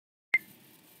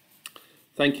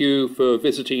Thank you for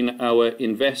visiting our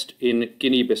Invest in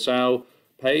Guinea-Bissau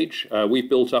page. We've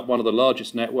built up one of the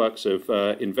largest networks of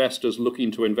investors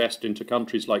looking to invest into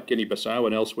countries like Guinea-Bissau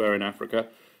and elsewhere in Africa,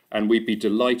 and we'd be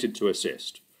delighted to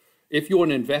assist. If you're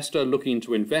an investor looking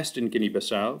to invest in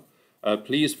Guinea-Bissau,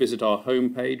 please visit our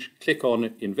homepage, click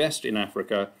on Invest in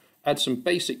Africa, add some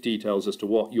basic details as to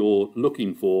what you're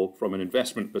looking for from an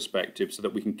investment perspective so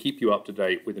that we can keep you up to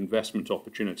date with investment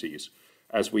opportunities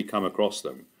as we come across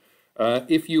them.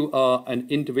 If you are an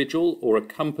individual or a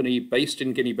company based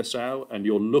in Guinea-Bissau and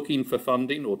you're looking for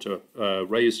funding or to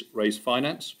raise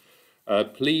finance,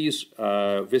 please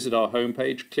visit our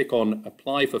homepage, click on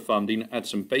Apply for Funding, add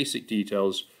some basic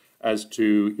details as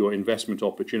to your investment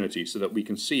opportunity so that we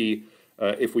can see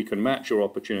if we can match your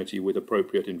opportunity with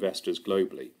appropriate investors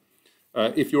globally.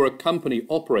 If you're a company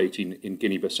operating in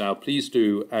Guinea-Bissau, please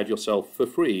do add yourself for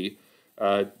free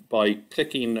by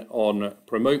clicking on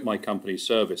Promote My Company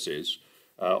Services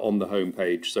on the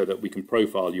homepage so that we can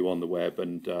profile you on the web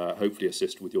and hopefully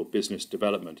assist with your business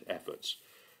development efforts.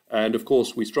 And of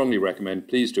course, we strongly recommend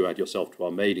please do add yourself to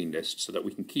our mailing list so that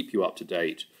we can keep you up to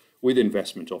date with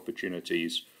investment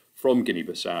opportunities from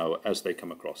Guinea-Bissau as they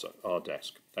come across our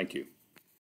desk. Thank you.